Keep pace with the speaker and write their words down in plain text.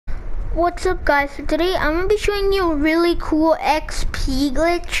What's up guys, so today I'm going to be showing you a really cool XP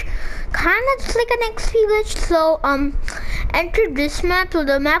glitch. Kind of just like an XP glitch. So enter this map. So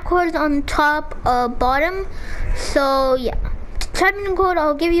the map code is on top bottom. So yeah, type in the code.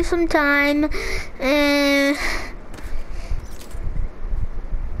 I'll give you some time. And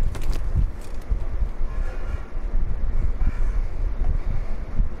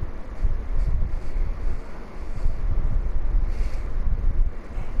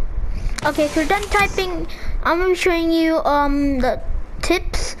okay, if you're done typing, I'm gonna be showing you the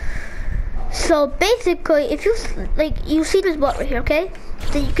tips. So basically, if you see this bot right here, okay?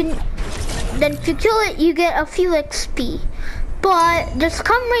 Then if you kill it, you get a few XP. But just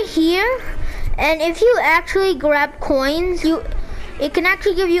come right here, and if you actually grab coins, it can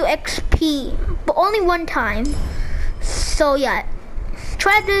actually give you XP, but only one time. So yeah,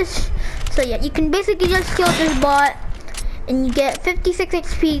 try this. So yeah, you can basically just kill this bot, and you get 56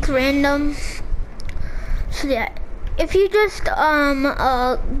 XP. It's random. So yeah, if you just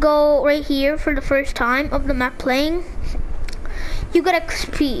go right here for the first time of the map playing, you get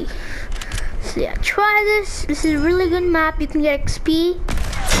XP. So yeah, try this. This is a really good map. You can get XP.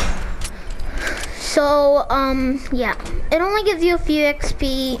 So yeah, it only gives you a few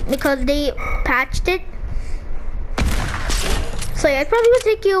XP because they patched it. So yeah, it probably will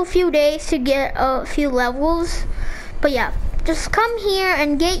take you a few days to get a few levels. But yeah, just come here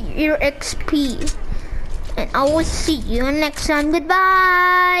and get your XP. And I will see you next time.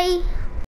 Goodbye.